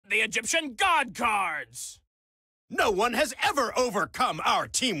the Egyptian god cards! No one has ever overcome our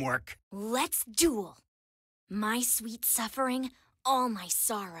teamwork. Let's duel. My sweet suffering, all my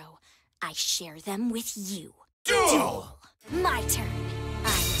sorrow, I share them with you. Duel! My turn. I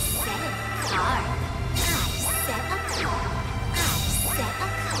set a card. I set a card. I set a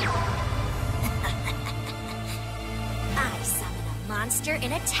card. I summon a monster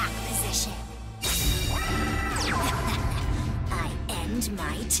in attack position. I end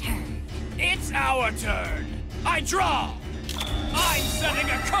my turn. It's our turn! I draw! I'm setting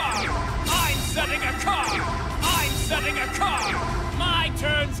a card! I'm setting a card! I'm setting a card! My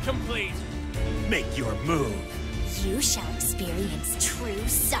turn's complete! Make your move. You shall experience true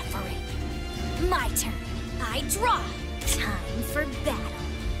suffering. My turn. I draw. Time for battle.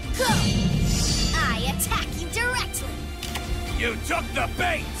 Go! I attack you directly. You took the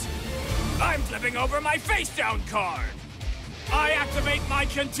bait! I'm flipping over my face-down card! I activate my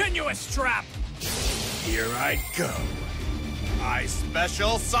continuous trap! Here I go. I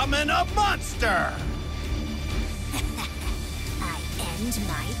special summon a monster! I end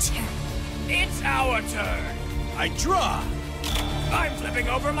my turn. It's our turn! I draw. I'm flipping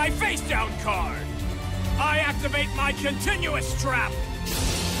over my face-down card! I activate my continuous trap!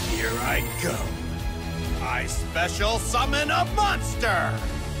 Here I go. I special summon a monster!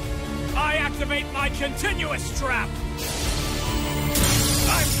 I activate my continuous trap!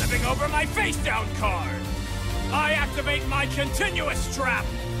 I'm flipping over my face-down card! I activate my continuous trap!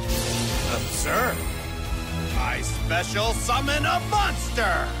 Observe. I special summon a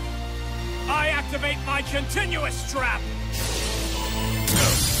monster! I activate my continuous trap!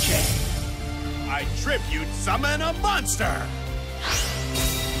 Okay. I tribute summon a monster!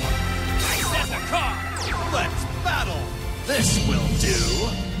 I set a card! Let's battle! This will do!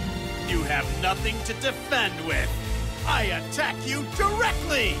 You have nothing to defend with! I attack you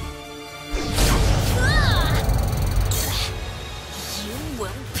directly! You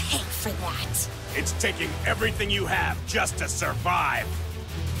will pay for that. It's taking everything you have just to survive!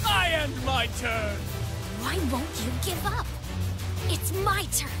 I end my turn! Why won't you give up? It's my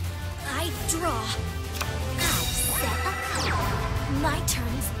turn. I draw. I set a card. My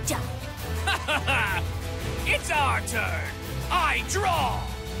turn's done. It's our turn! I draw!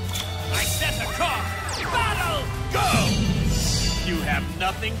 I set a card! Battle! Go! You have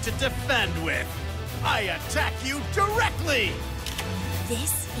nothing to defend with! I attack you directly!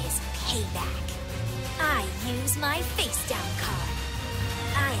 This is payback. I use my face-down card.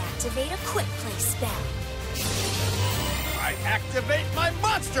 I activate a quick play spell. I activate my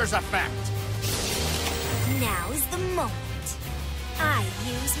monster's effect! Now's the moment. I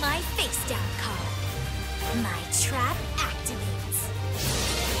use my face-down card. My trap activates.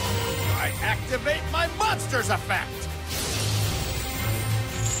 I activate my monster's effect!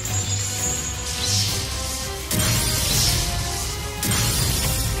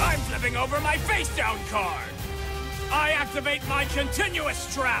 I'm flipping over my face-down card! I activate my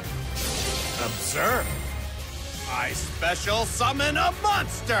continuous trap! Observe. I special summon a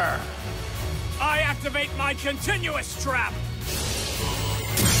monster! I activate my continuous trap!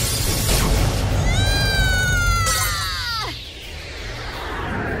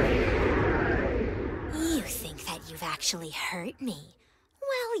 You think that you've actually hurt me?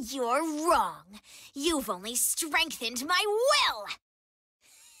 Well, you're wrong. You've only strengthened my will!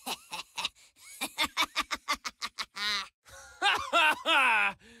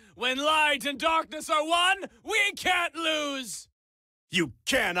 When light and darkness are one, we can't lose! You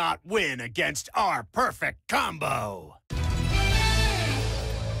cannot win against our perfect combo!